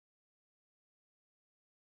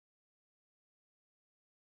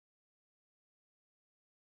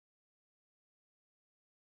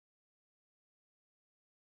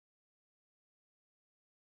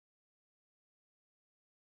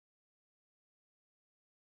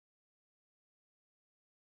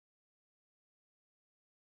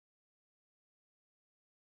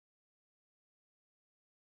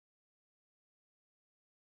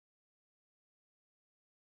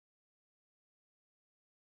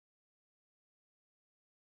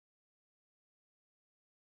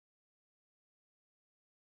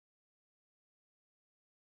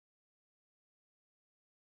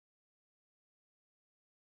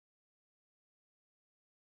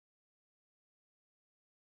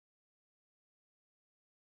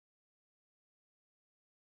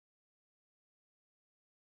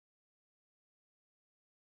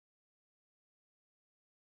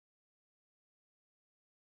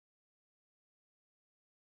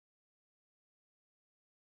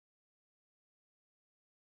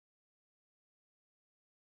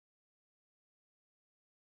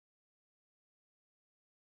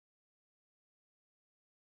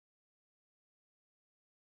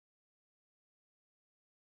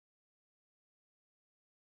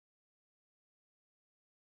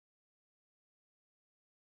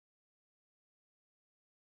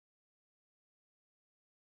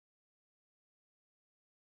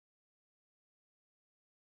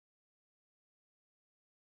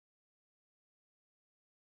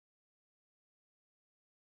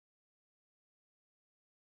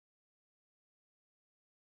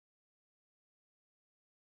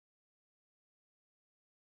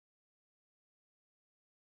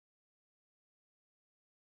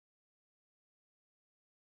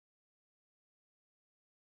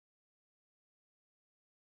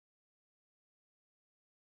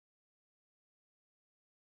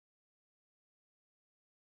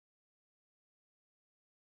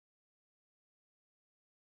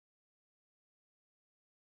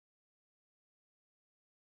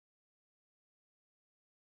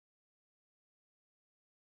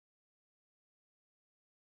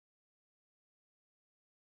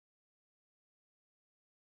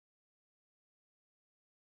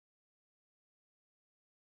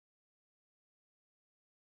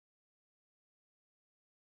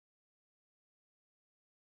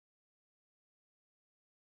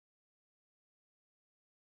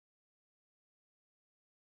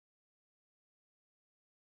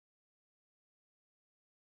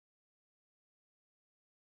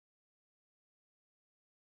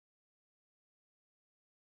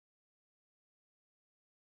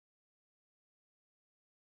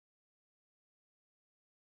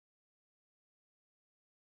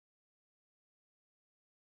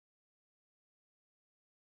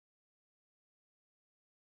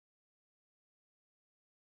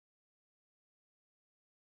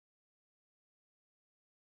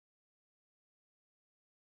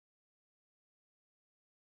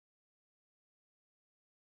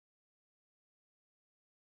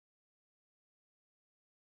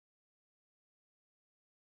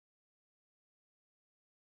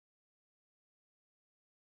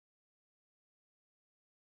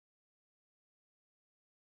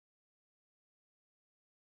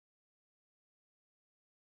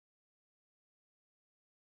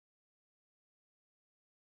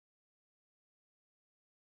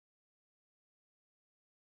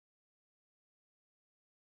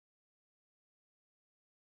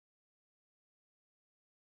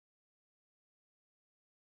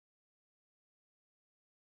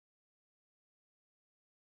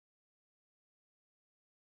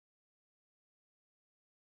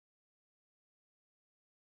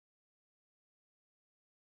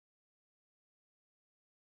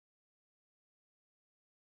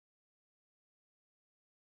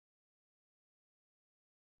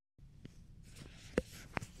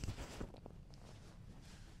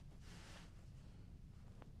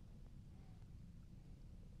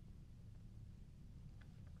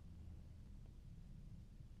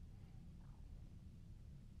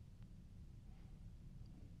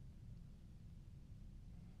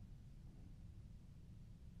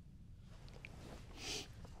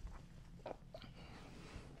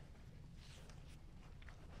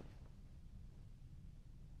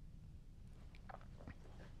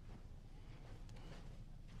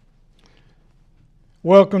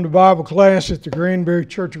Welcome to Bible class at the Granbury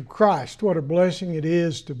Church of Christ. What a blessing it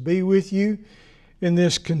is to be with you in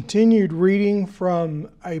this continued reading from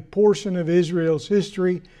a portion of Israel's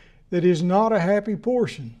history that is not a happy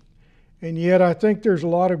portion. And yet I think there's a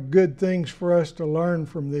lot of good things for us to learn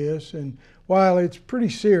from this. And while it's pretty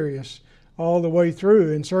serious all the way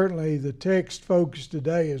through, and certainly the text focus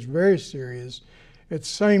today is very serious, at the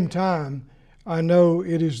same time, I know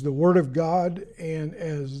it is the Word of God, and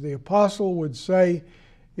as the apostle would say,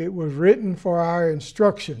 it was written for our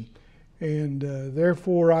instruction. And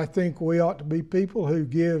therefore, I think we ought to be people who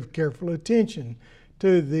give careful attention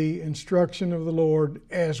to the instruction of the Lord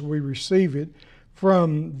as we receive it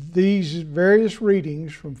from these various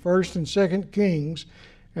readings from 1st and 2nd Kings,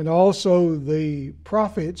 and also the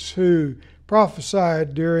prophets who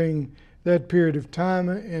prophesied during that period of time,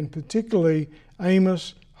 and particularly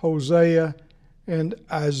Amos, Hosea, and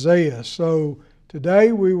Isaiah. So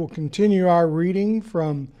today we will continue our reading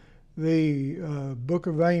from the book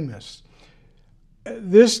of Amos.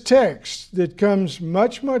 This text that comes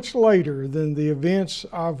much, much later than the events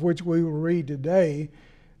of which we will read today,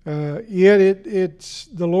 yet it's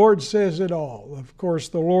the Lord says it all. Of course,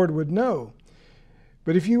 the Lord would know.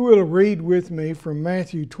 But if you will read with me from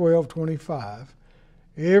Matthew 12:25,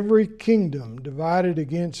 every kingdom divided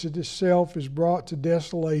against itself is brought to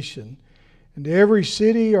desolation, and every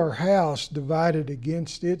city or house divided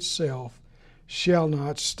against itself shall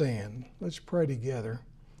not stand. Let's pray together.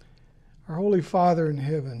 Our Holy Father in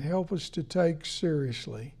heaven, help us to take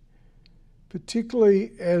seriously,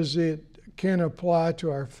 particularly as it can apply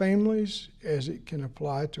to our families, as it can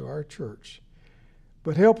apply to our church.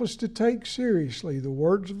 But help us to take seriously the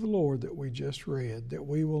words of the Lord that we just read, that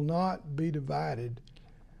we will not be divided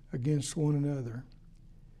against one another.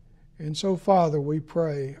 And so, Father, we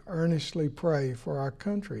pray, earnestly pray for our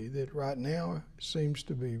country that right now seems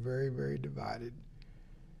to be very, very divided.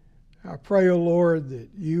 I pray, O Lord, that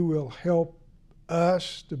you will help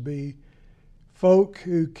us to be folk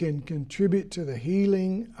who can contribute to the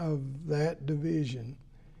healing of that division,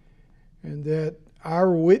 and that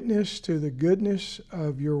our witness to the goodness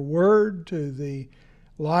of your word, to the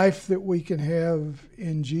life that we can have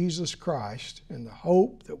in Jesus Christ, and the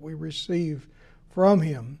hope that we receive from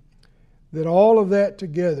him, that all of that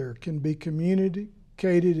together can be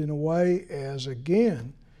communicated in a way as,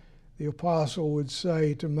 again, the apostle would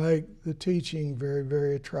say, to make the teaching very,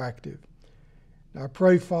 very attractive. And I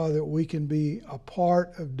pray, Father, that we can be a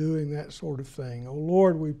part of doing that sort of thing. Oh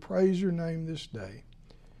Lord, we praise your name this day.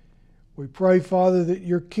 We pray, Father, that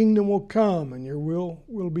your kingdom will come and your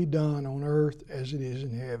will be done on earth as it is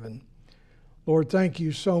in heaven. Lord, thank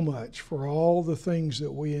you so much for all the things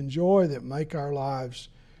that we enjoy that make our lives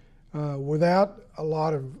without a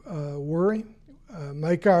lot of worry,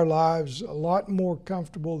 make our lives a lot more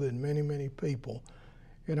comfortable than many, many people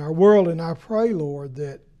in our world. And I pray, Lord,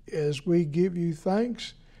 that as we give you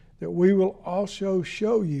thanks, that we will also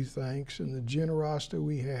show you thanks in the generosity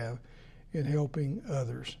we have in helping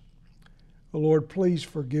others. Oh Lord, please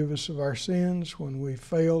forgive us of our sins when we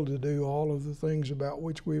fail to do all of the things about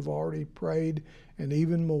which we've already prayed, and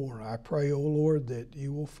even more. I pray, O Lord, that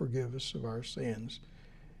you will forgive us of our sins.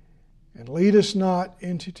 And lead us not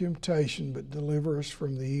into temptation, but deliver us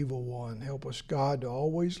from the evil one. Help us, God, to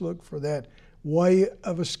always look for that way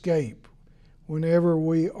of escape whenever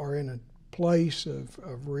we are in a place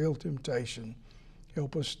of real temptation.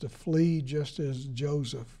 Help us to flee just as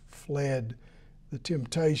Joseph fled the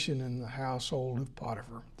temptation in the household of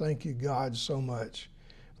Potiphar. Thank you, God, so much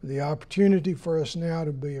for the opportunity for us now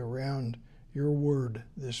to be around your word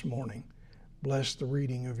this morning. Bless the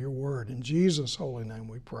reading of your word. In Jesus' holy name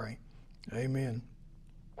we pray. Amen.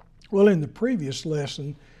 Well, in the previous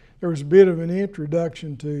lesson, there was a bit of an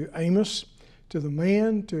introduction to Amos, to the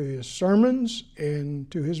man, to his sermons,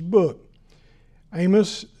 and to his book.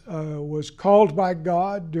 Amos was called by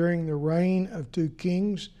God during the reign of 2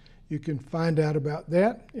 kings. You can find out about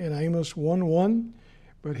that in Amos 1:1.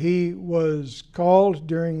 But he was called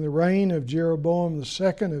during the reign of Jeroboam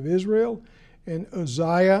II of Israel and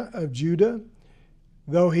Uzziah of Judah.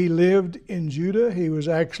 Though he lived in Judah, he was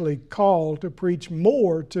actually called to preach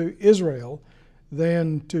more to Israel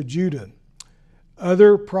than to Judah.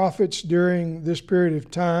 Other prophets during this period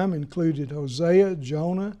of time included Hosea,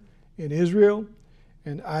 Jonah in Israel,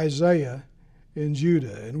 and Isaiah in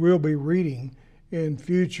Judah. And we'll be reading in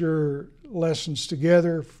future lessons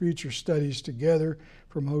together, future studies together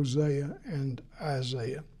from Hosea and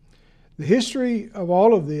Isaiah. The history of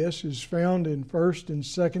all of this is found in 1st and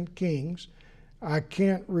 2nd Kings. I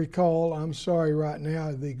can't recall, I'm sorry right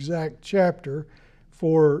now, the exact chapter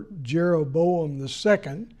for Jeroboam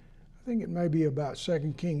II. I think it may be about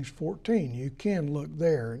 2 Kings 14. You can look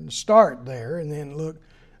there and start there and then look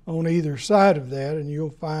on either side of that, and you'll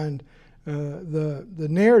find the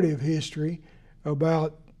narrative history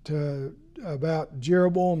about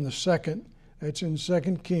Jeroboam II. That's in 2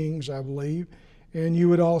 Kings, I believe, and you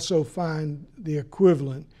would also find the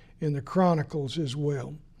equivalent in the Chronicles as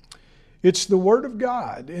well. It's the Word of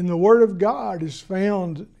God, and the Word of God is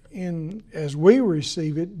found in, as we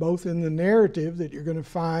receive it, both in the narrative that you're going to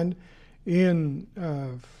find in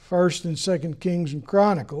 1st and 2nd Kings and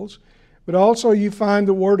Chronicles, but also you find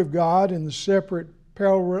the Word of God in the separate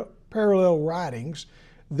parallel writings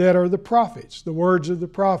that are the prophets, the words of the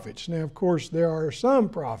prophets. Now, of course, there are some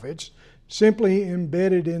prophets simply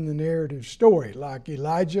embedded in the narrative story, like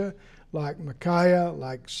Elijah, like Micaiah,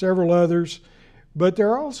 like several others. But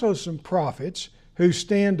there are also some prophets who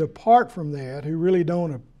stand apart from that, who really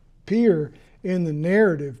don't appear in the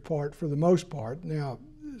narrative part for the most part. Now,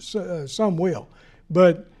 some will,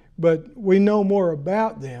 but we know more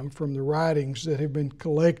about them from the writings that have been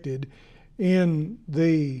collected in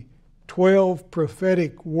the 12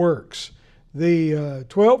 prophetic works. The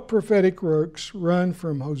 12 prophetic works run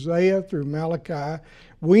from Hosea through Malachi.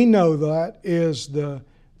 We know that is the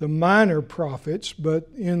minor prophets, but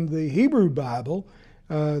in the Hebrew Bible,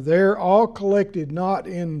 they're all collected not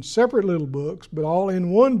in separate little books, but all in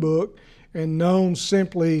one book and known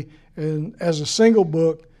simply as a single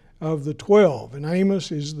book of the 12. And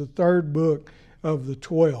Amos is the third book of the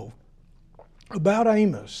 12. About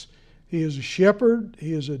Amos, he is a shepherd.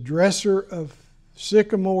 He is a dresser of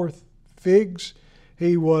sycamore figs.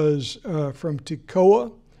 He was from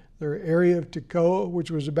Tekoa, the area of Tekoa,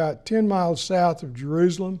 which was about 10 miles south of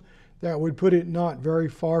Jerusalem. That would put it not very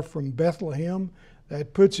far from Bethlehem.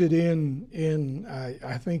 That puts it in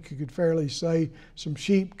I think you could fairly say, some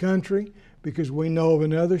sheep country, because we know of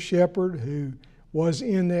another shepherd who was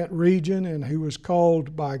in that region and who was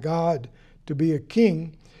called by God to be a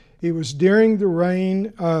king. It was during the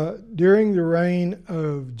reign of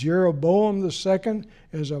Jeroboam II,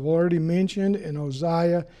 as I've already mentioned, and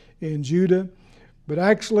Uzziah in Judah. But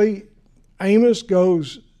actually, Amos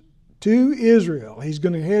goes to Israel. He's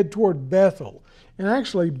going to head toward Bethel. And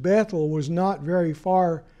actually, Bethel was not very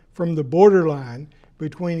far from the borderline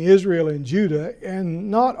between Israel and Judah,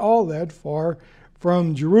 and not all that far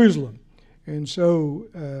from Jerusalem. And so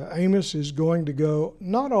Amos is going to go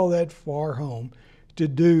not all that far home to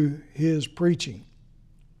do his preaching.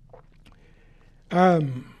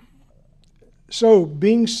 So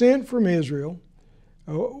being sent from Israel,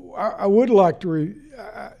 I would like to,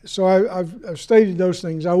 I've stated those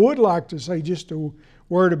things. I would like to say just a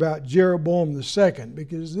word about Jeroboam II,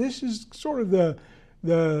 because this is sort of the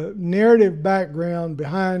narrative background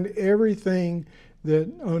behind everything that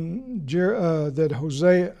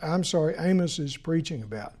Amos is preaching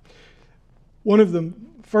about. One of the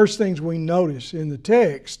first things we notice in the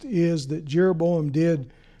text is that Jeroboam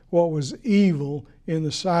did what was evil in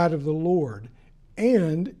the sight of the Lord.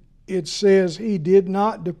 And it says he did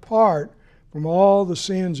not depart from all the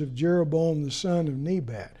sins of Jeroboam the son of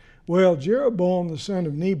Nebat. Well, Jeroboam the son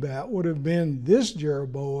of Nebat would have been this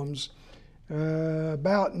Jeroboam's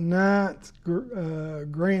about ninth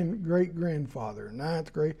great-grandfather,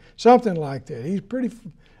 something like that. He's pretty.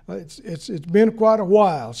 It's been quite a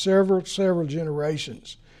while, several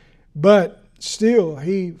generations, but still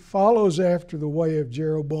he follows after the way of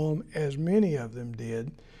Jeroboam, as many of them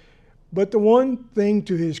did. But the one thing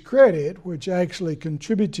to his credit, which actually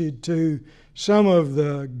contributed to some of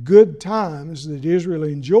the good times that Israel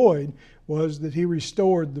enjoyed, was that he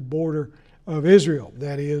restored the border of Israel.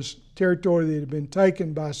 That is, territory that had been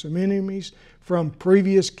taken by some enemies from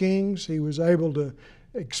previous kings. He was able to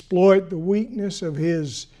exploit the weakness of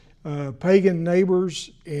his pagan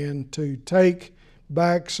neighbors and to take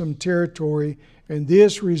back some territory. And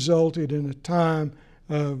this resulted in a time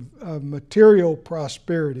of material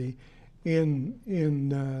prosperity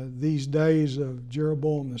in these days of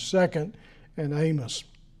Jeroboam II and Amos.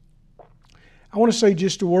 I want to say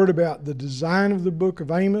just a word about the design of the book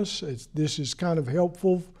of Amos. This is kind of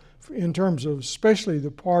helpful in terms of especially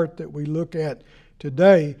the part that we look at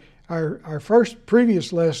today. Our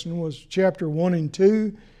previous lesson was chapter 1 and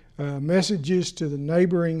 2, messages to the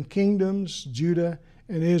neighboring kingdoms, Judah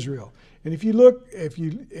and Israel. And if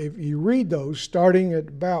you read those, starting at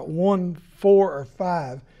about 1, 4, or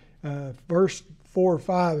 5, verse 4 or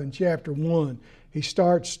 5 in chapter 1, he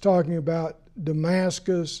starts talking about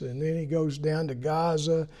Damascus, and then he goes down to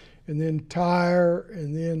Gaza, and then Tyre,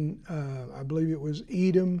 and then I believe it was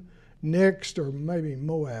Edom next, or maybe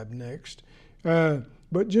Moab next.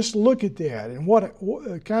 But just look at that and what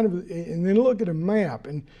kind of, and then look at a map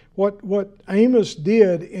and what Amos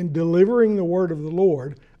did in delivering the word of the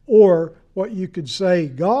Lord, or what you could say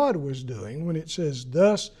God was doing when it says,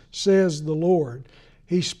 "Thus says the Lord."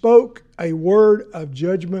 He spoke a word of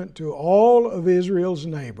judgment to all of Israel's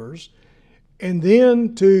neighbors, and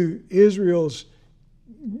then to Israel's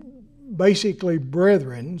basically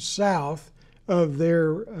brethren south of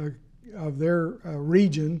their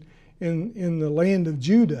region in the land of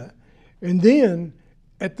Judah. And then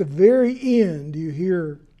at the very end, you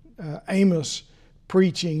hear Amos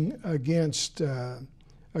preaching against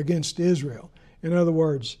Israel. In other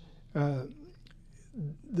words,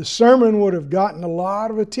 the sermon would have gotten a lot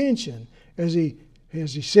of attention as he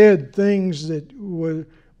said things that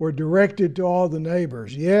were directed to all the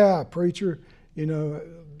neighbors. Yeah, preacher,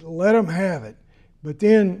 let them have it. But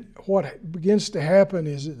then what begins to happen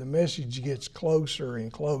is that the message gets closer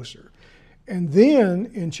and closer. And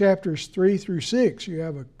then in chapters 3 through 6, you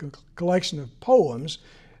have a collection of poems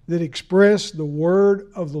that express the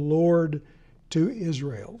word of the Lord to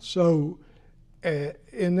Israel. So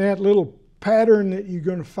in that little pattern that you're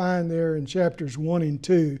going to find there in chapters 1 and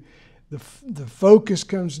 2, the focus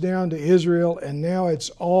comes down to Israel, and now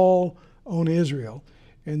it's all on Israel.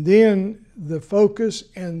 And then the focus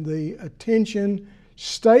and the attention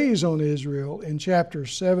stays on Israel in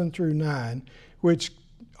chapters 7 through 9, which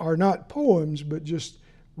are not poems, but just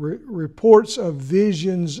reports of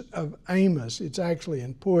visions of Amos. It's actually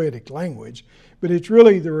in poetic language, but it's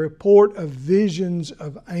really the report of visions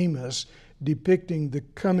of Amos depicting the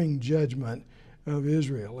coming judgment of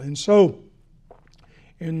Israel. And so,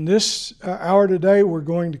 in this hour today, we're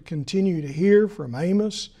going to continue to hear from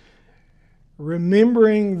Amos,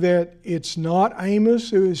 remembering that it's not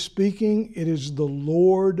Amos who is speaking, it is the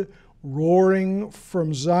Lord roaring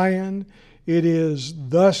from Zion. It is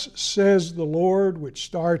 "Thus says the Lord," which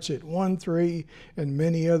starts at 1:3 and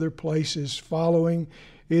many other places following.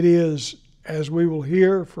 It is, as we will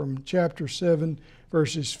hear from chapter 7,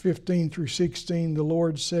 verses 15 through 16, "The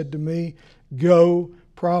Lord said to me, Go,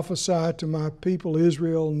 prophesy to my people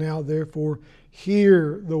Israel. Now therefore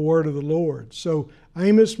hear the word of the Lord." So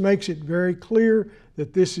Amos makes it very clear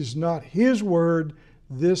that this is not his word,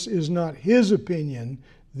 this is not his opinion,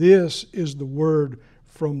 this is the word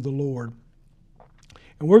from the Lord.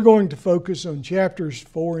 And we're going to focus on chapters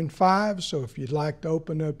 4 and 5, so if you'd like to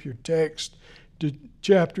open up your text to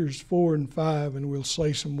chapters 4 and 5, and we'll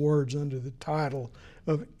say some words under the title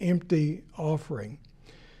of Empty Offering.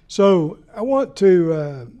 So I want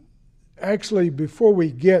to actually, before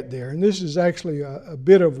we get there, and this is actually a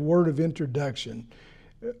bit of word of introduction,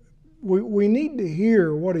 we need to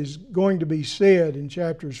hear what is going to be said in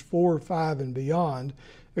chapters 4, 5, and beyond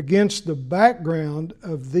against the background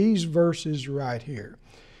of these verses right here.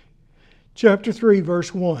 Chapter 3,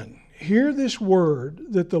 verse 1. "Hear this word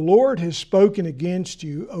that the Lord has spoken against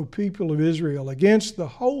you, O people of Israel, against the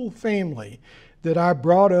whole family that I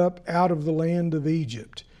brought up out of the land of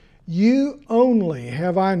Egypt. You only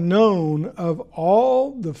have I known of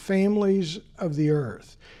all the families of the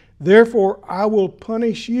earth. Therefore I will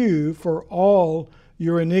punish you for all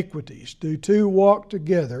your iniquities. Do two walk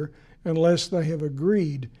together unless they have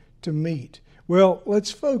agreed to meet?" Well,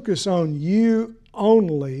 let's focus on "you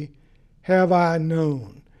only have I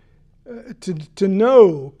known." To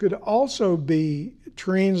know could also be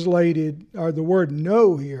translated, or the word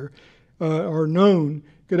know here, or known,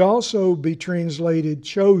 could also be translated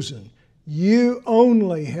chosen. You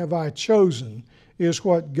only have I chosen is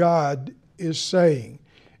what God is saying.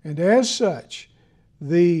 And as such,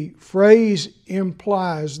 the phrase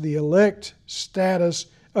implies the elect status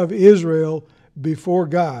of Israel before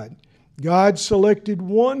God. God selected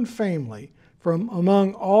one family from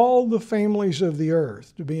among all the families of the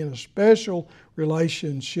earth to be in a special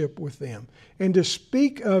relationship with them, and to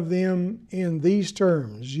speak of them in these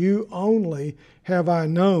terms, "You only have I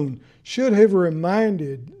known," should have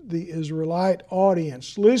reminded the Israelite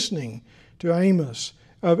audience listening to Amos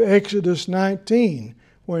of Exodus 19,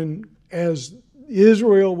 when, as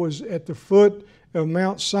Israel was at the foot of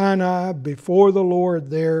Mount Sinai before the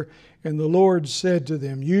Lord there, and the Lord said to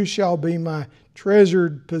them, "You shall be my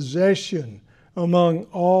treasured possession among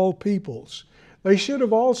all peoples." They should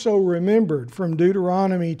have also remembered from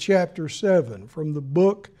Deuteronomy chapter 7, from the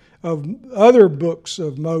book of other books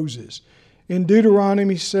of Moses. In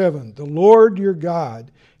Deuteronomy 7, "The Lord your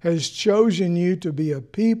God has chosen you to be a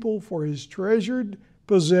people for his treasured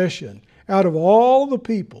possession out of all the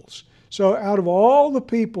peoples." So out of all the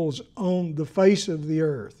peoples on the face of the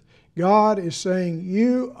earth, God is saying,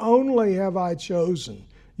 "You only have I chosen.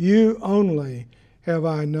 You only have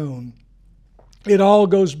I known." It all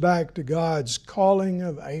goes back to God's calling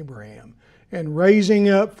of Abraham and raising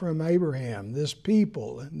up from Abraham this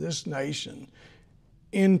people and this nation,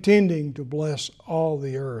 intending to bless all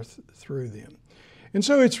the earth through them. And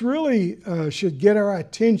so it's really should get our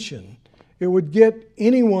attention. It would get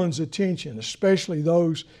anyone's attention, especially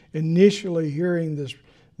those initially hearing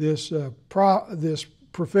this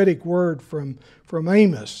prophetic word from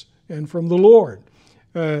Amos and from the Lord.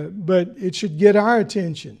 But it should get our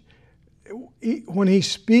attention. When he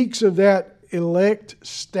speaks of that elect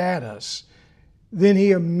status, then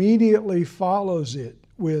he immediately follows it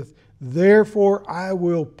with, "Therefore I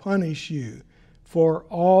will punish you for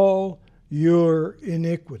all your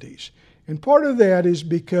iniquities." And part of that is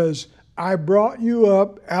because I brought you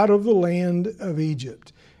up out of the land of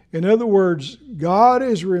Egypt. In other words, God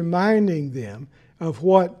is reminding them of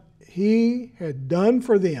what He had done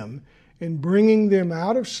for them in bringing them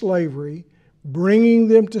out of slavery, bringing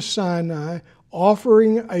them to Sinai,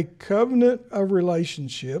 offering a covenant of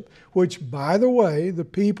relationship, which, by the way, the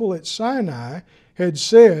people at Sinai had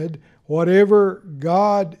said, whatever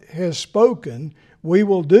God has spoken, we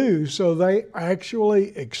will do. So they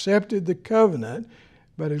actually accepted the covenant.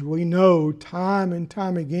 But as we know, time and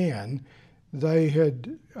time again, they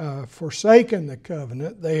had forsaken the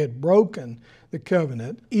covenant. They had broken the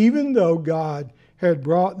covenant, even though God had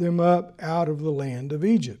brought them up out of the land of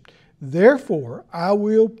Egypt. "Therefore, I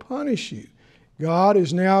will punish you." God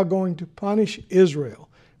is now going to punish Israel,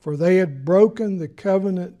 for they had broken the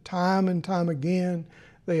covenant time and time again.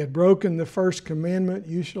 They had broken the first commandment,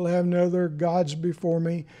 "You shall have no other gods before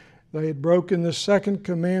me." They had broken the second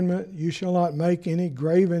commandment, "You shall not make any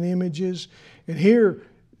graven images." And here,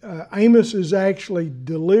 Amos is actually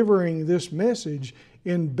delivering this message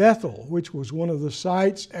in Bethel, which was one of the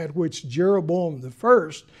sites at which Jeroboam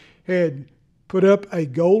I had put up a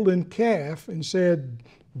golden calf and said,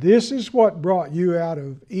 "This is what brought you out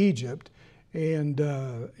of Egypt," and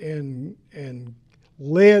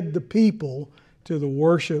led the people to the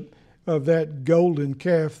worship of that golden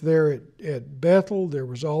calf there at Bethel. There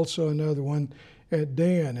was also another one at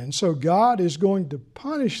Dan. And so God is going to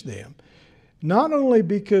punish them, not only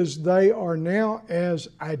because they are now as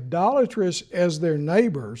idolatrous as their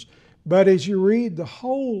neighbors, but as you read the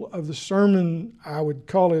whole of the sermon, I would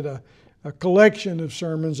call it a collection of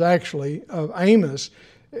sermons actually, of Amos,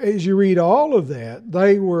 as you read all of that,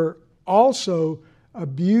 they were also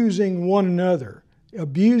abusing one another,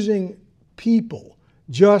 abusing people,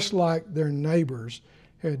 just like their neighbors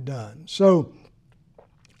had done. So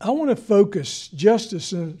I want to focus just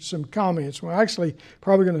on some comments. We're actually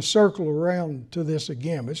probably going to circle around to this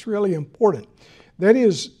again, but it's really important. That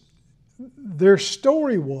is, their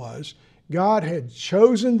story was God had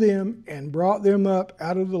chosen them and brought them up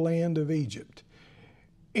out of the land of Egypt.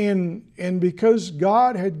 And because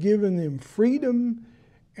God had given them freedom,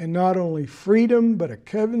 and not only freedom, but a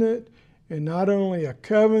covenant, and not only a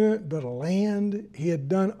covenant, but a land, He had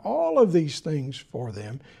done all of these things for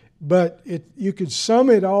them. But you could sum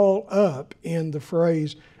it all up in the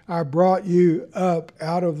phrase, "I brought you up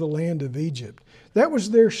out of the land of Egypt." That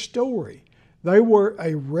was their story. They were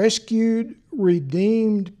a rescued,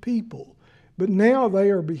 redeemed people. But now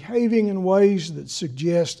they are behaving in ways that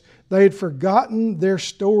suggest they had forgotten their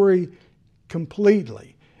story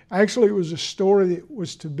completely. Actually, it was a story that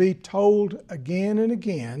was to be told again and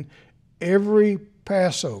again every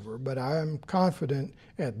Passover. But I am confident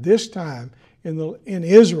at this time in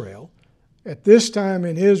Israel,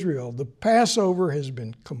 the Passover has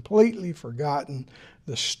been completely forgotten.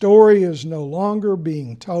 The story is no longer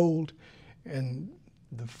being told. And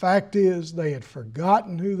the fact is, they had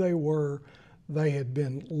forgotten who they were. They had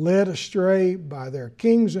been led astray by their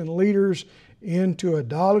kings and leaders into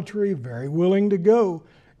idolatry, very willing to go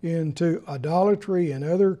into idolatry and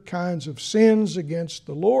other kinds of sins against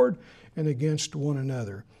the Lord and against one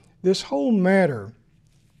another. This whole matter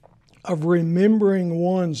of remembering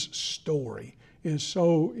one's story is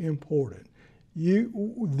so important.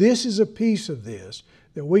 This is a piece of this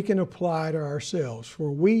that we can apply to ourselves,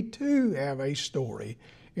 for we too have a story,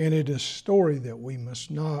 and it is a story that we must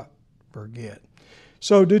not forget.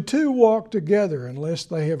 So, do two walk together unless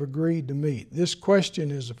they have agreed to meet? This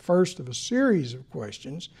question is the first of a series of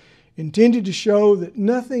questions intended to show that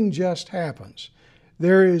nothing just happens.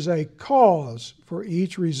 There is a cause for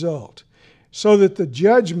each result, so that the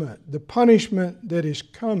judgment, the punishment that is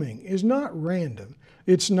coming is not random.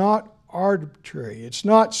 It's not arbitrary. It's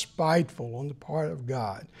not spiteful on the part of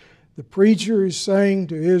God. The preacher is saying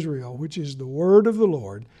to Israel, which is the word of the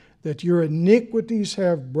Lord, that your iniquities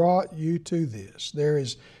have brought you to this.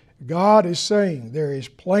 God is saying there is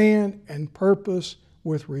plan and purpose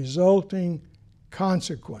with resulting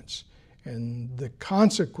consequence. And the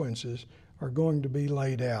consequences are going to be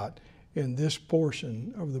laid out in this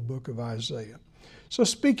portion of the book of Isaiah. So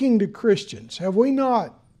speaking to Christians, have we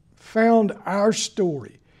not found our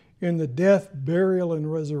story in the death, burial,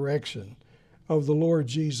 and resurrection of the Lord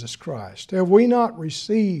Jesus Christ? Have we not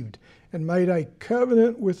received and made a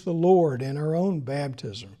covenant with the Lord in our own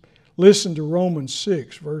baptism? Listen to Romans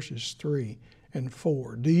 6, verses 3 and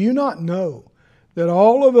 4. Do you not know that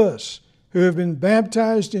all of us who have been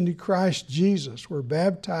baptized into Christ Jesus were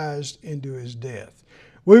baptized into His death?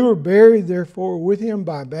 We were buried, therefore, with Him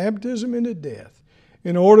by baptism into death,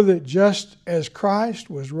 in order that just as Christ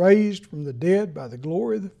was raised from the dead by the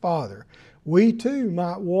glory of the Father, we too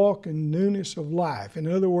might walk in newness of life. In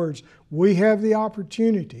other words, we have the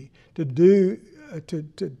opportunity to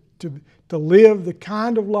live the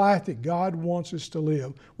kind of life that God wants us to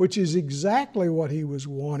live, which is exactly what He was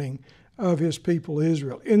wanting of His people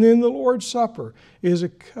Israel. And then the Lord's Supper is a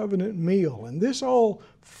covenant meal. And this all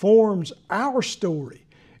forms our story.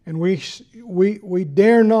 And we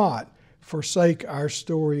dare not forsake our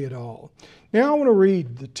story at all. Now I want to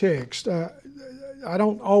read the text. I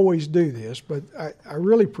don't always do this, but I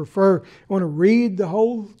really prefer, I want to read the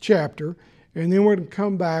whole chapter, and then we're going to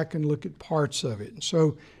come back and look at parts of it. And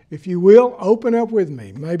so if you will, open up with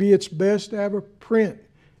me. Maybe it's best to have a print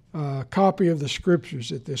copy of the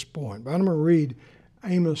Scriptures at this point. But I'm going to read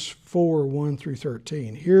Amos 4, 1 through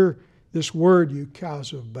 13. Hear this word, you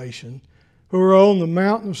cows of Bashan, who are on the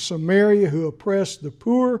mountain of Samaria, who oppress the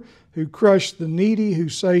poor, who crush the needy, who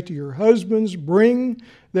say to your husbands, bring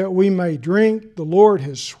that we may drink. The Lord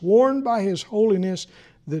has sworn by His holiness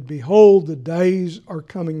that, behold, the days are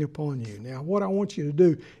coming upon you. Now, what I want you to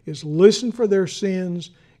do is listen for their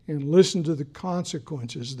sins and listen to the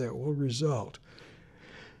consequences that will result.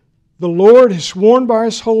 The Lord has sworn by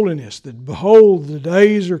His holiness that, behold, the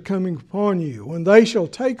days are coming upon you, when they shall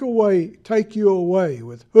take you away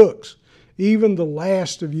with hooks, even the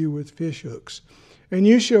last of you with fish hooks. And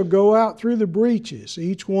you shall go out through the breaches,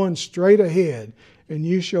 each one straight ahead, and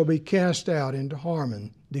you shall be cast out into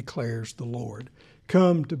Harmon, declares the Lord.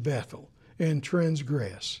 Come to Bethel and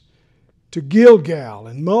transgress, to Gilgal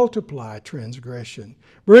and multiply transgression.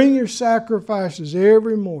 Bring your sacrifices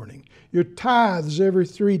every morning, your tithes every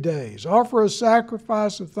 3 days. Offer a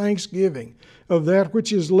sacrifice of thanksgiving of that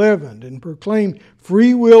which is leavened, and proclaim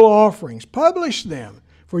free will offerings. Publish them,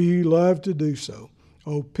 for you love to do so.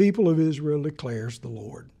 O people of Israel, declares the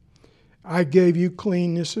Lord. I gave you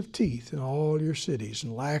cleanness of teeth in all your cities,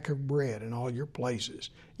 and lack of bread in all your places.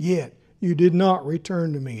 Yet you did not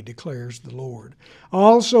return to me, declares the Lord. I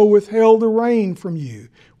also withheld the rain from you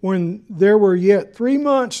when there were yet 3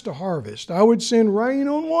 months to harvest. I would send rain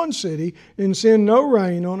on one city and send no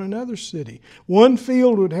rain on another city. One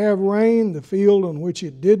field would have rain, the field on which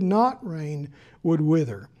it did not rain would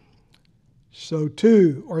wither. So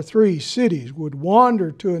 2 or 3 cities would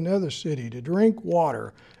wander to another city to drink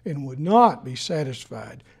water and would not be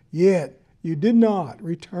satisfied. Yet you did not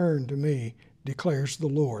return to me, declares the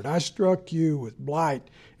Lord. I struck you with blight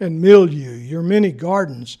and mildew, your many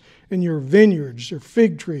gardens and your vineyards, your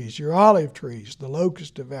fig trees, your olive trees, the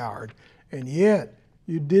locust devoured, and yet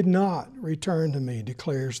you did not return to me,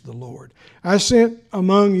 declares the Lord. I sent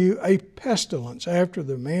among you a pestilence after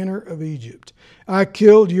the manner of Egypt. I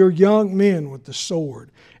killed your young men with the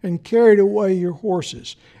sword and carried away your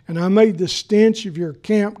horses, and I made the stench of your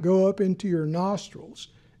camp go up into your nostrils,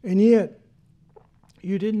 and yet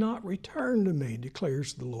you did not return to me,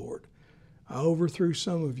 declares the Lord. I overthrew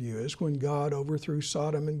some of you, as when God overthrew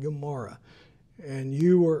Sodom and Gomorrah, and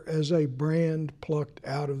you were as a brand plucked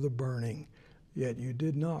out of the burning. Yet you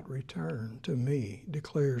did not return to me,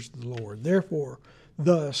 declares the Lord. Therefore,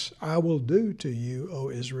 thus I will do to you, O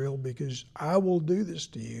Israel, because I will do this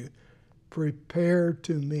to you. Prepare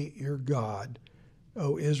to meet your God,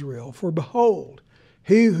 O Israel. For behold,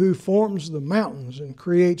 He who forms the mountains and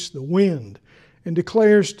creates the wind, and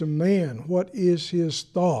declares to man what is his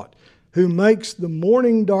thought, who makes the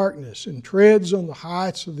morning darkness and treads on the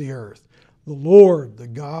heights of the earth. The Lord, the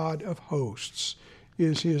God of hosts,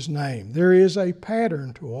 is His name. There is a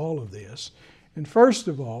pattern to all of this. And first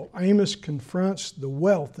of all, Amos confronts the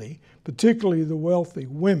wealthy, particularly the wealthy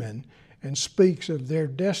women, and speaks of their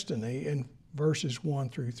destiny in verses 1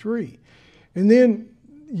 through 3. And then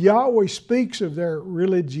Yahweh speaks of their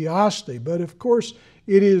religiosity, but of course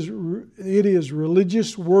it is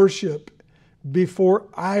religious worship before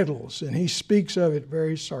idols, and He speaks of it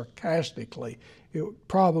very sarcastically. It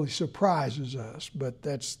probably surprises us, but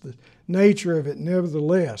that's the nature of it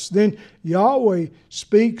nevertheless. Then Yahweh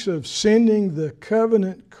speaks of sending the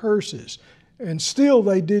covenant curses, and still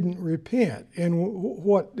they didn't repent.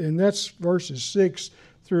 And that's verses 6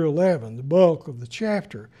 through 11, the bulk of the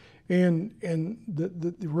chapter. And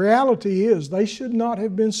the reality is they should not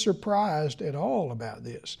have been surprised at all about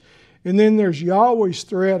this. And then there's Yahweh's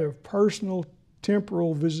threat of personal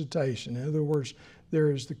temporal visitation. In other words, there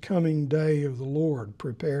is the coming day of the Lord.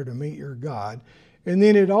 Prepare to meet your God. And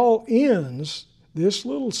then it all ends, this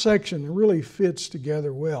little section really fits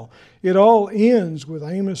together well. It all ends with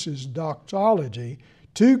Amos's doxology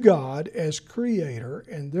to God as creator,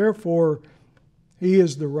 and therefore he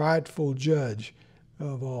is the rightful judge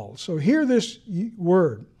of all. So hear this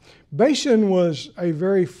word. Bashan was a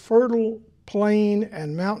very fertile plain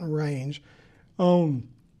and mountain range on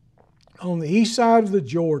the east side of the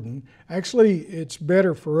Jordan. Actually, it's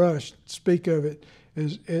better for us to speak of it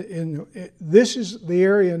as this is the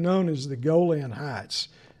area known as the Golan Heights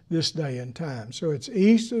this day and time. So it's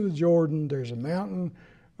east of the Jordan. There's a mountain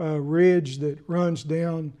ridge that runs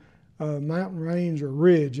down, mountain range or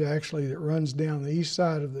ridge actually, that runs down the east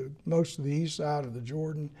side of most of the east side of the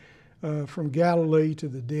Jordan, from Galilee to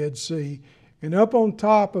the Dead Sea. And up on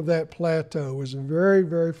top of that plateau was a very,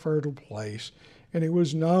 very fertile place, and it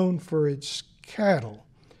was known for its cattle.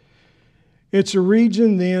 It's a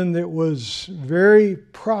region then that was very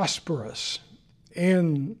prosperous,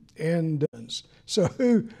 and so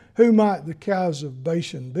who might the cows of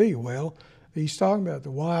Bashan be? Well, he's talking about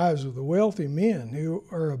the wives of the wealthy men who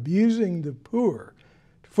are abusing the poor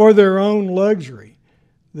for their own luxury.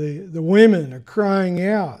 The women are crying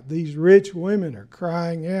out. These rich women are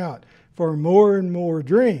crying out for more and more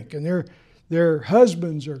drink, and their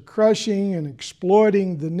husbands are crushing and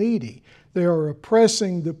exploiting the needy. They are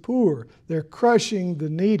oppressing the poor. They're crushing the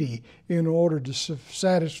needy in order to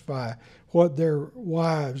satisfy what their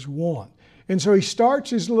wives want. And so he starts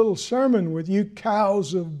his little sermon with, "You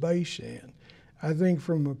cows of Bashan." I think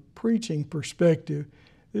from a preaching perspective,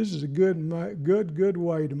 this is a good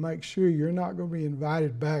way to make sure you're not going to be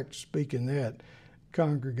invited back to speak in that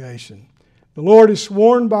congregation. The Lord has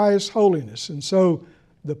sworn by His holiness, and so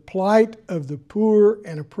the plight of the poor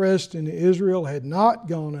and oppressed in Israel had not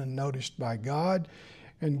gone unnoticed by God,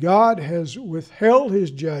 and God has withheld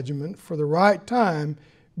His judgment for the right time,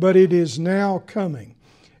 but it is now coming.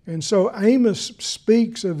 And so Amos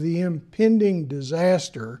speaks of the impending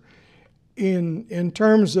disaster in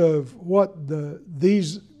terms of what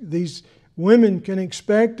these women can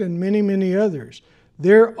expect, and many, many others.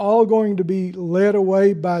 They're all going to be led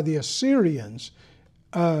away by the Assyrians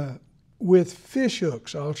with fish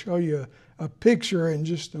hooks. I'll show you a picture in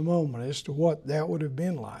just a moment as to what that would have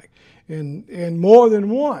been like. And more than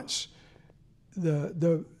once,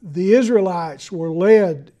 the Israelites were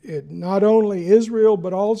led, not only Israel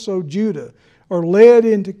but also Judah, are led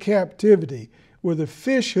into captivity with a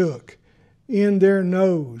fish hook in their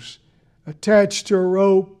nose, attached to a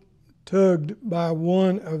rope, tugged by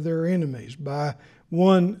one of their enemies, by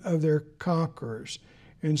one of their conquerors.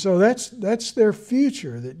 And so that's their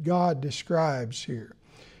future that God describes here.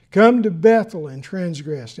 Come to Bethel and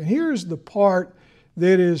transgressed. And here's the part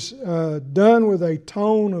that is done with a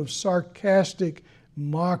tone of sarcastic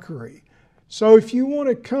mockery. So if you want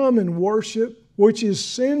to come and worship, which is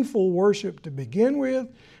sinful worship to begin with,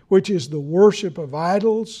 which is the worship of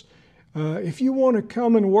idols, if you want to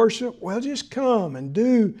come and worship, well, just come and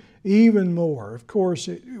do even more. Of course,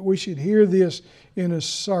 we should hear this in a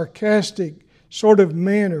sarcastic sort of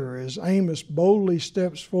manner as Amos boldly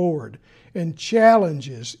steps forward and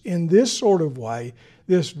challenges in this sort of way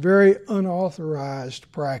this very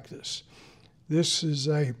unauthorized practice. This is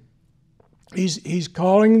he's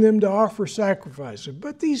calling them to offer sacrifices,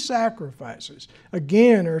 but these sacrifices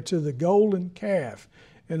again are to the golden calf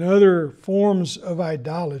and other forms of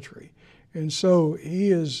idolatry. And so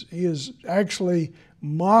he is actually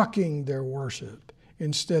mocking their worship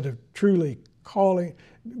instead of truly calling,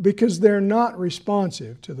 because they're not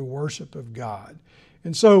responsive to the worship of God.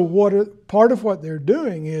 And so part of what they're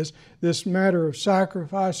doing is this matter of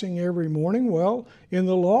sacrificing every morning. Well, in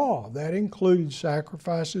the law, that included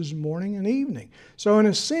sacrifices morning and evening. So in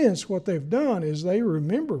a sense, what they've done is they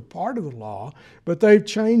remember part of the law, but they've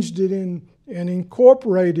changed it and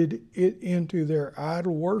incorporated it into their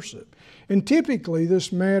idol worship. And typically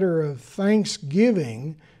this matter of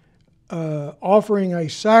thanksgiving, offering a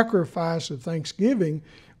sacrifice of thanksgiving,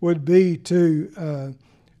 would be to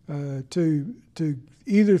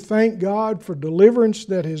either thank God for deliverance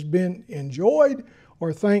that has been enjoyed,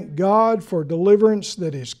 or thank God for deliverance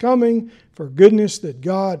that is coming, for goodness that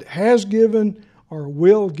God has given or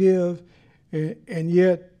will give, and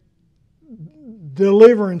yet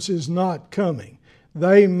deliverance is not coming.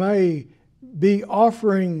 They may be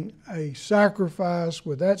offering a sacrifice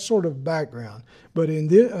with that sort of background, but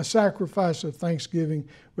a sacrifice of thanksgiving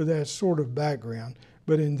with that sort of background.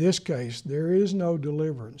 But in this case, there is no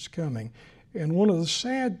deliverance coming. And one of the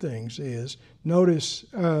sad things is, notice,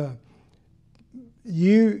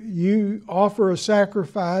 you offer a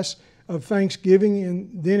sacrifice of thanksgiving, and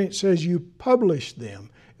then it says you publish them.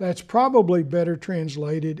 That's probably better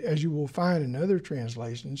translated, as you will find in other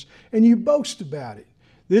translations, and you boast about it.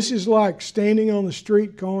 This is like standing on the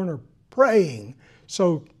street corner praying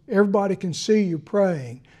so everybody can see you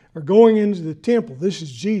praying, or going into the temple. This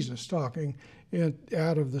is Jesus talking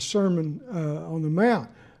out of the Sermon on the Mount,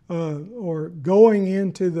 or going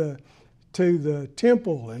into the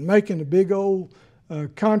temple and making a big old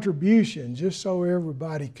contribution just so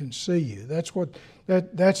everybody can see you. That's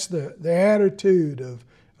the attitude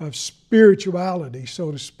of spirituality,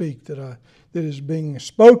 so to speak, that is being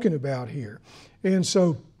spoken about here. And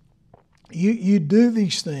so you do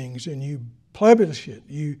these things and you publish it.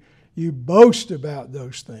 You boast about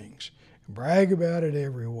those things, brag about it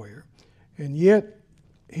everywhere. And yet,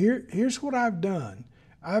 here's what I've done.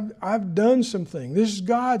 I've done some things. This is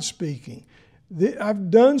God speaking. I've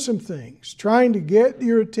done some things trying to get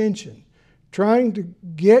your attention, trying to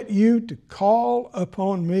get you to call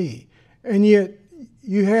upon me, and yet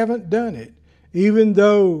you haven't done it, even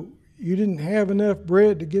though you didn't have enough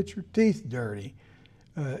bread to get your teeth dirty,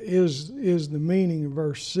 is the meaning of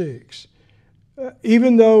verse 6.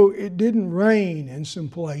 Even though it didn't rain in some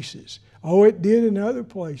places. Oh, it did in other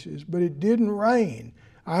places, but it didn't rain.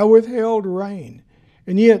 I withheld rain.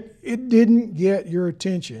 And yet it didn't get your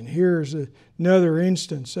attention. Here's another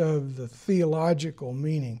instance of the theological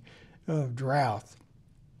meaning of drought.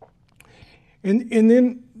 And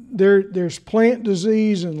then there's plant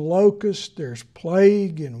disease and locust, there's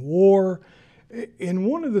plague and war. And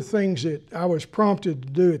one of the things that I was prompted to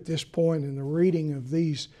do at this point in the reading of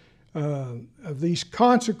these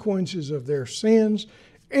consequences of their sins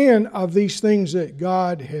and of these things that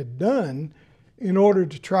God had done in order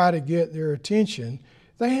to try to get their attention,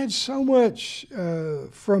 they had so much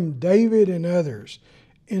from David and others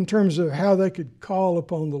in terms of how they could call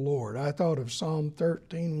upon the Lord. I thought of Psalm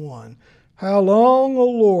 13:1. How long, O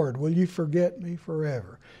Lord, will you forget me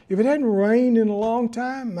forever? If it hadn't rained in a long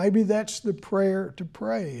time, maybe that's the prayer to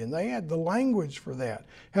pray. And they had the language for that.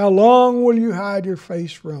 How long will you hide your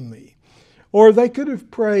face from me? Or they could have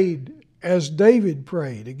prayed as David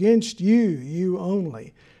prayed, against you, you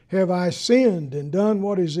only, have I sinned and done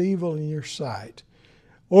what is evil in your sight.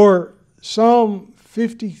 Or Psalm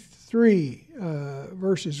 53,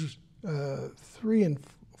 verses 3 and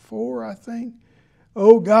 4, I think.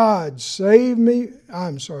 Oh God, save me.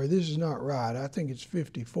 I'm sorry, this is not right. I think it's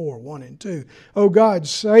 54, 1 and 2. Oh God,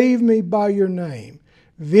 save me by your name.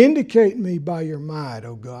 Vindicate me by your might,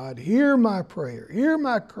 O God. Hear my prayer. Hear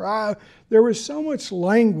my cry. There was so much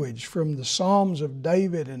language from the Psalms of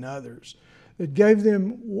David and others that gave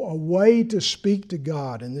them a way to speak to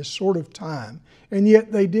God in this sort of time. And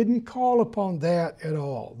yet they didn't call upon that at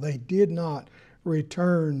all. They did not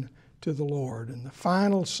return to the Lord. And the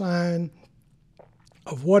final sign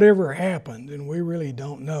of whatever happened, and we really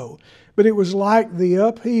don't know, but it was like the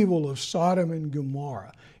upheaval of Sodom and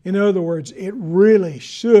Gomorrah. In other words, it really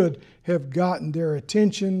should have gotten their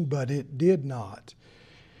attention, but it did not.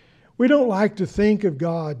 We don't like to think of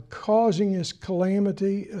God causing us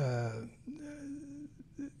calamity,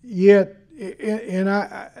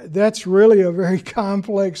 that's really a very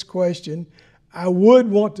complex question. I would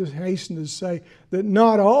want to hasten to say that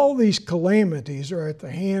not all these calamities are at the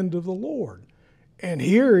hand of the Lord. And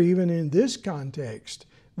here, even in this context,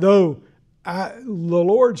 though the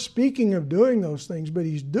Lord's speaking of doing those things, but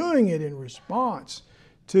He's doing it in response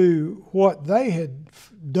to what they had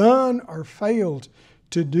done or failed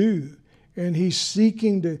to do. And He's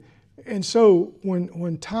seeking to... And so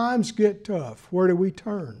when times get tough, where do we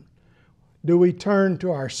turn? Do we turn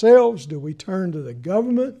to ourselves? Do we turn to the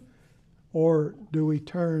government? Or do we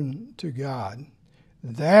turn to God?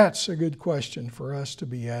 That's a good question for us to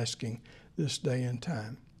be asking this day and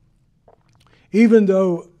time. Even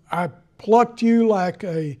though I plucked you like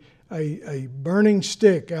a burning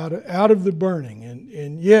stick out of the burning,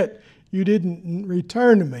 and yet you didn't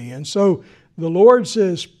return to me. And so the Lord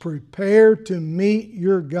says, prepare to meet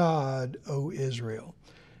your God, O Israel.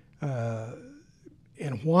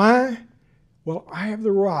 And why? Well, I have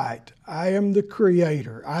the right. I am the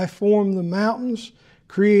Creator. I formed the mountains,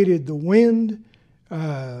 created the wind.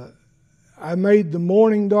 I made the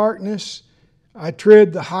morning darkness. I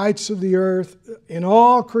tread the heights of the earth. In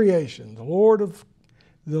all creation, the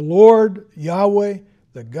Lord Yahweh,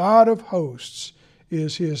 the God of hosts,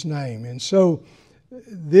 is His name. And so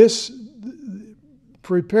this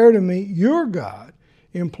prepare to meet your God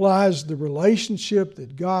implies the relationship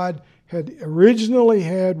that God had originally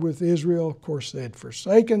had with Israel. Of course, they had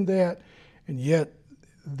forsaken that, and yet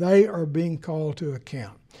they are being called to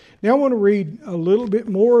account. Now I want to read a little bit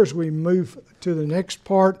more as we move to the next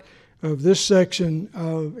part of this section.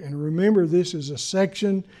 And remember, this is a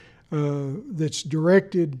section that's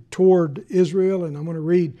directed toward Israel, and I'm going to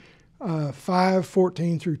read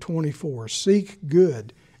 5:14 through 24. Seek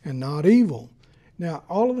good and not evil. Now,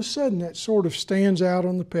 all of a sudden, that sort of stands out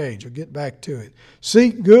on the page. I'll get back to it.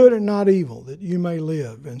 Seek good and not evil, that you may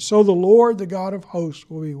live. And so the Lord, the God of hosts,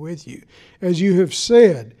 will be with you. As you have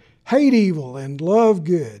said, hate evil and love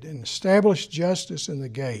good, and establish justice in the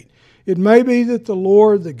gate. It may be that the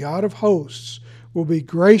Lord, the God of hosts, will be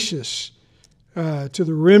gracious to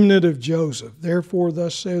the remnant of Joseph. Therefore,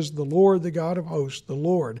 thus says the Lord, the God of hosts, the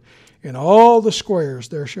Lord, in all the squares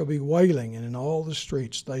there shall be wailing, and in all the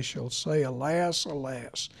streets they shall say, alas,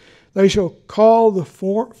 alas. They shall call the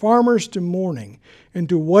farmers to mourning, and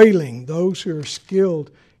to wailing those who are skilled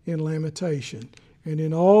in lamentation. And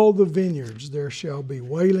in all the vineyards there shall be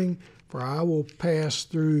wailing, for I will pass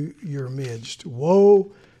through your midst.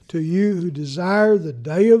 Woe to you who desire the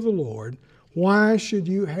day of the Lord. Why should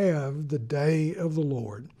you have the day of the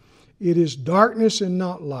Lord? It is darkness and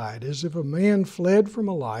not light, as if a man fled from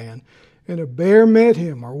a lion, and a bear met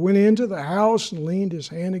him, or went into the house and leaned his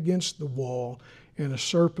hand against the wall, and a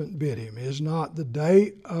serpent bit him. Is not the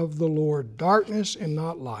day of the Lord darkness and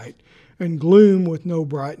not light, and gloom with no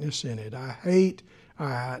brightness in it?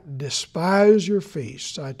 I despise your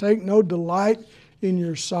feasts. I take no delight in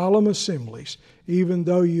your solemn assemblies. Even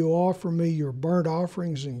though you offer me your burnt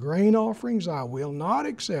offerings and grain offerings, I will not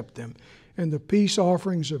accept them. And the peace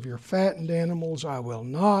offerings of your fattened animals, I will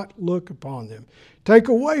not look upon them. Take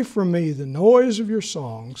away from me the noise of your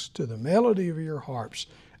songs, to the melody of your harps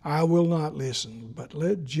I will not listen. But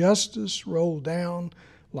let justice roll down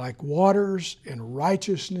like waters, and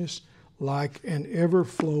righteousness like an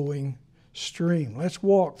ever-flowing stream. Let's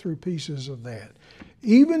walk through pieces of that.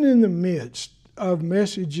 Even in the midst of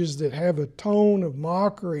messages that have a tone of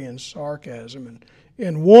mockery and sarcasm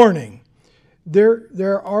and warning,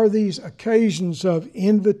 there are these occasions of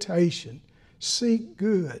invitation. Seek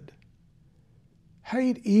good.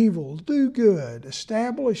 Hate evil. Do good.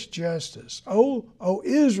 Establish justice. Oh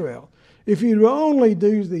Israel, if you'd only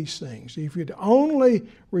do these things, if you'd only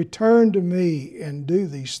return to me and do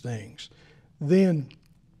these things, then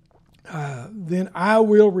I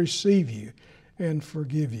will receive you and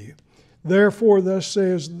forgive you. Therefore, thus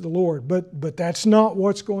says the Lord. But that's not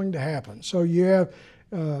what's going to happen. So you have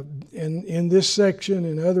in this section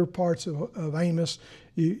and other parts of Amos,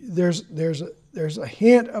 there's a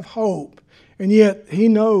hint of hope, and yet he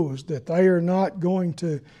knows that they are not going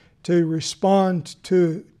to respond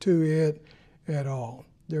to it at all.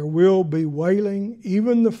 There will be wailing.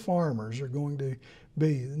 Even the farmers are going to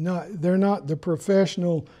be they're not the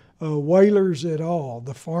professional wailers at all.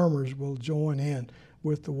 The farmers will join in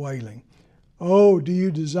with the wailing. Oh, do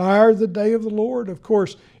you desire the day of the Lord? Of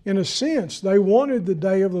course, in a sense, they wanted the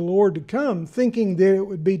day of the Lord to come, thinking that it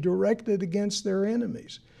would be directed against their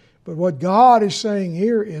enemies. But what God is saying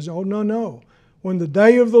here is, oh, no. When the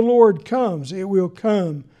day of the Lord comes, it will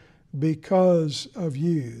come because of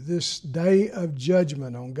you. This day of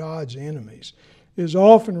judgment on God's enemies is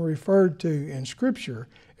often referred to in Scripture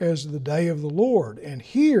as the day of the Lord. And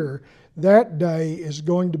here, that day is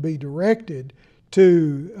going to be directed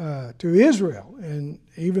to Israel. And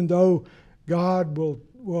even though God will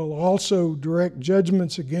also direct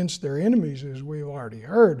judgments against their enemies, as we've already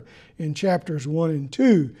heard in chapters 1 and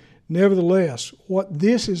 2, nevertheless, what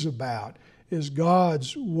this is about is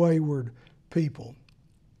God's wayward people.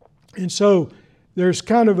 And so there's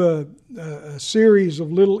kind of a series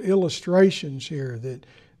of little illustrations here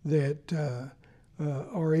that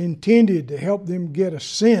are intended to help them get a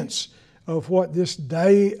sense of what this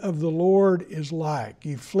day of the Lord is like.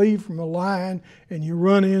 You flee from a lion and you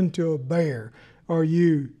run into a bear, or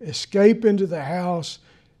you escape into the house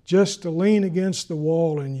just to lean against the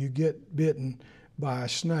wall and you get bitten by a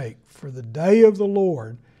snake. For the day of the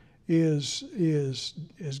Lord is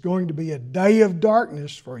going to be a day of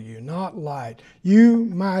darkness for you, not light. You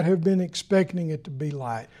might have been expecting it to be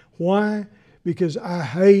light. Why? Because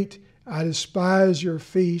I despise your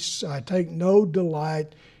feasts. I take no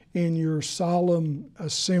delight in your solemn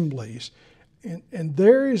assemblies. And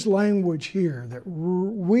there is language here that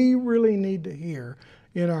we really need to hear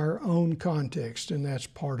in our own context, and that's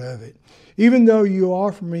part of it. Even though you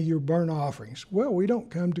offer me your burnt offerings, well, we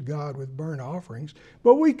don't come to God with burnt offerings,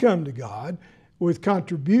 but we come to God with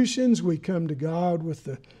contributions. We come to God with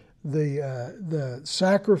the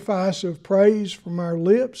sacrifice of praise from our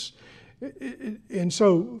lips. And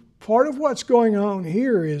so part of what's going on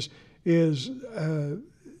here is is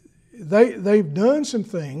they've done some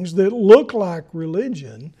things that look like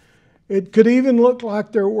religion. It could even look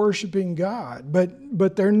like they're worshiping God,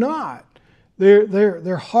 but they're not.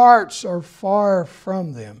 Their hearts are far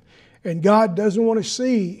from them. And God doesn't want to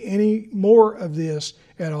see any more of this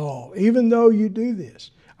at all. Even though you do this,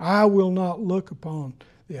 I will not look upon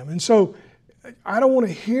them. And so I don't want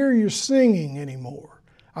to hear you singing anymore.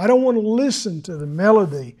 I don't want to listen to the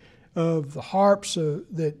melody of the harps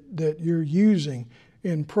that you're using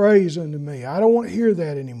in praise unto me. I don't want to hear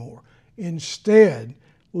that anymore. Instead,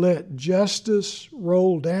 let justice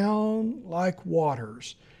roll down like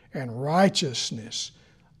waters and righteousness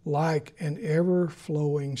like an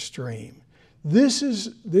ever-flowing stream. This,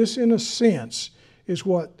 in a sense, is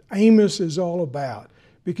what Amos is all about.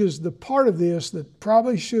 Because the part of this that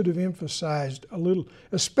probably should have emphasized a little,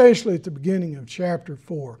 especially at the beginning of chapter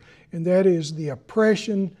 4, and that is the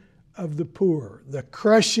oppression of the poor, the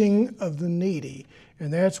crushing of the needy.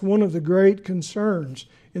 And that's one of the great concerns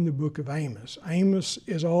in the book of Amos. Amos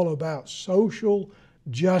is all about social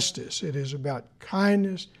justice. It is about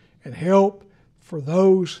kindness and help for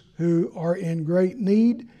those who are in great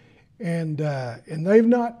need, and they've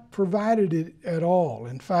not provided it at all.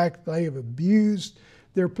 In fact, they have abused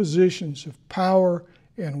their positions of power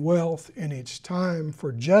and wealth, and it's time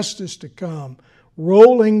for justice to come,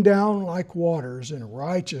 rolling down like waters and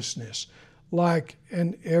righteousness like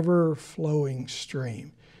an ever-flowing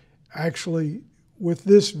stream. Actually, with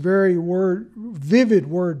this very vivid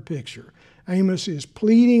word picture, Amos is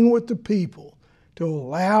pleading with the people to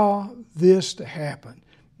allow this to happen.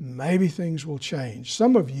 Maybe things will change.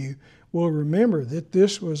 Some of you will remember that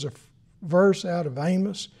this was a verse out of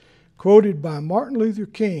Amos quoted by Martin Luther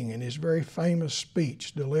King in his very famous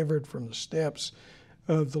speech delivered from the steps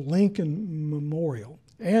of the Lincoln Memorial.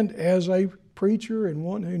 And as a preacher and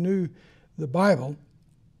one who knew the Bible,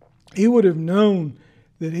 he would have known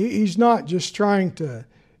that he's not just trying to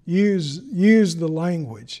use the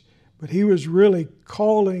language, but he was really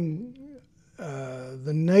calling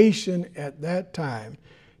the nation at that time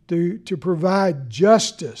to provide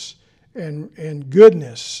justice and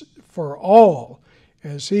goodness for all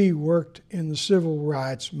as he worked in the civil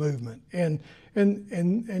rights movement. And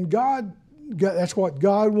God, that's what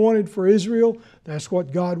God wanted for Israel. That's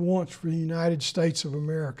what God wants for the United States of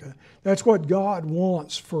America. That's what God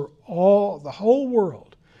wants for the whole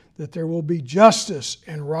world, that there will be justice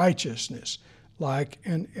and righteousness like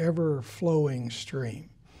an ever-flowing stream.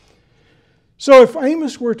 So if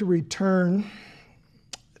Amos were to return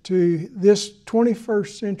to this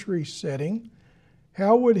 21st century setting,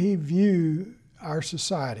 how would he view our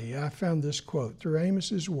society? I found this quote through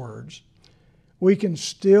Amos's words. We can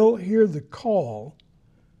still hear the call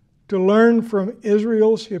to learn from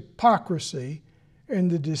Israel's hypocrisy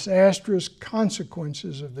and the disastrous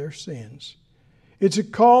consequences of their sins. It's a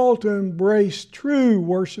call to embrace true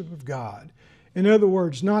worship of God. In other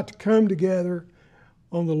words, not to come together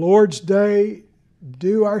on the Lord's Day,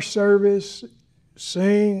 do our service,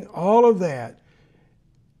 sing, all of that,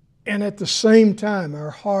 and at the same time our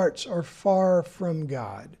hearts are far from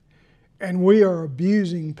God. And we are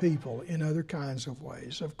abusing people in other kinds of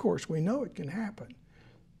ways. Of course, we know it can happen.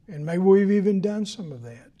 And maybe we've even done some of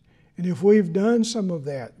that. And if we've done some of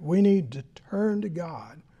that, we need to turn to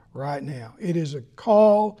God right now. It is a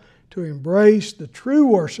call to embrace the true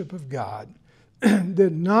worship of God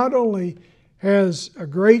that not only has a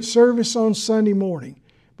great service on Sunday morning,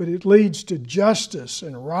 but it leads to justice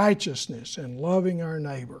and righteousness and loving our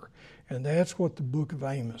neighbor. And that's what the book of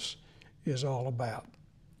Amos is all about.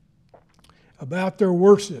 About their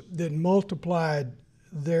worship that multiplied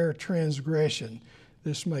their transgression.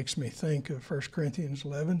 This makes me think of 1 Corinthians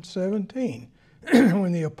 11:17,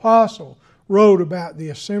 when the apostle wrote about the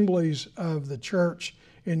assemblies of the church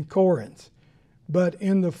in Corinth. But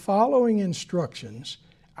in the following instructions,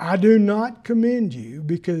 I do not commend you,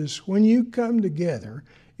 because when you come together,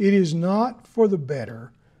 it is not for the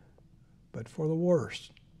better, but for the worse.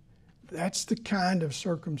 That's the kind of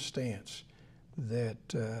circumstance that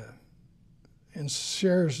and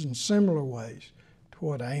shares in similar ways to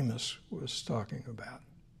what Amos was talking about.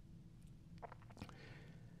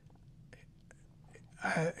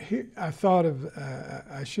 I thought of,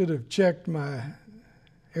 I should have checked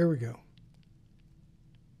here we go.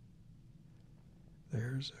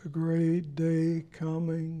 There's a great day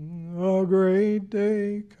coming, a great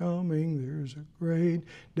day coming, there's a great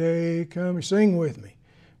day coming. Sing with me.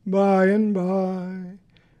 By and by,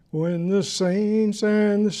 when the saints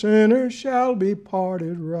and the sinners shall be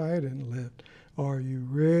parted right and left, are you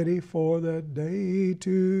ready for that day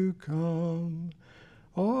to come?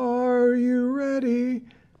 Are you ready?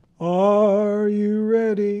 Are you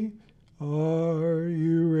ready? Are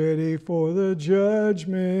you ready for the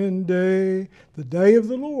judgment day? The day of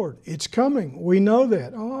the Lord. It's coming. We know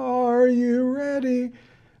that. Are you ready?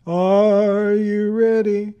 Are you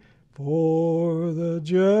ready for the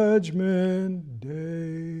judgment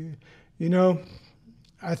day? You know,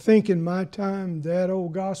 I think in my time that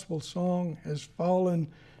old gospel song has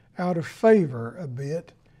fallen out of favor a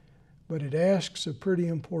bit, but it asks a pretty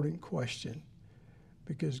important question.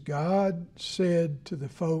 Because God said to the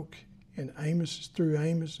folk in through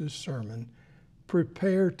Amos's sermon,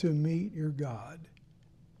 prepare to meet your God,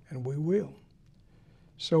 and we will.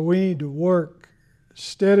 So we need to work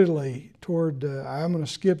steadily toward, I'm going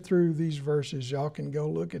to skip through these verses. Y'all can go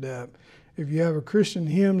look it up. If you have a Christian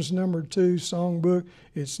Hymns number 2 songbook,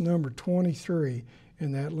 it's number 23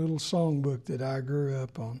 in that little songbook that I grew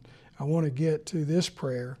up on. I want to get to this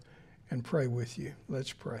prayer and pray with you.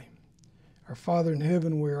 Let's pray. Our Father in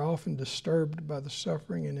heaven, we are often disturbed by the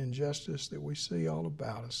suffering and injustice that we see all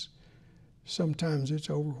about us. Sometimes it's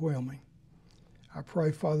overwhelming. I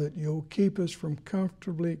pray, Father, that you'll keep us from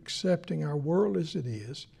comfortably accepting our world as it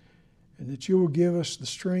is, and that you will give us the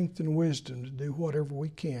strength and wisdom to do whatever we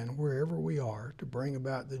can, wherever we are, to bring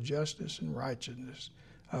about the justice and righteousness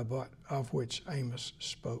of which Amos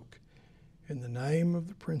spoke. In the name of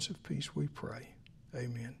the Prince of Peace we pray.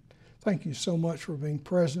 Amen. Thank you so much for being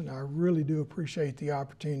present. I really do appreciate the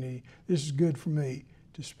opportunity. This is good for me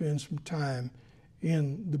to spend some time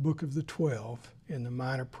in the book of the 12 in the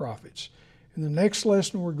Minor Prophets. In the next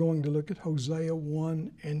lesson, we're going to look at Hosea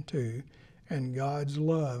 1 and 2 and God's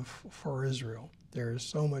love for Israel. There is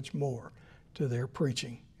so much more to their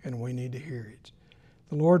preaching, and we need to hear it.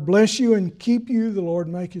 The Lord bless you and keep you. The Lord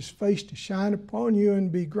make his face to shine upon you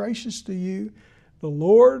and be gracious to you. The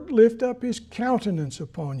Lord lift up his countenance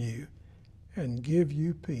upon you and give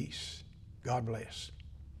you peace. God bless.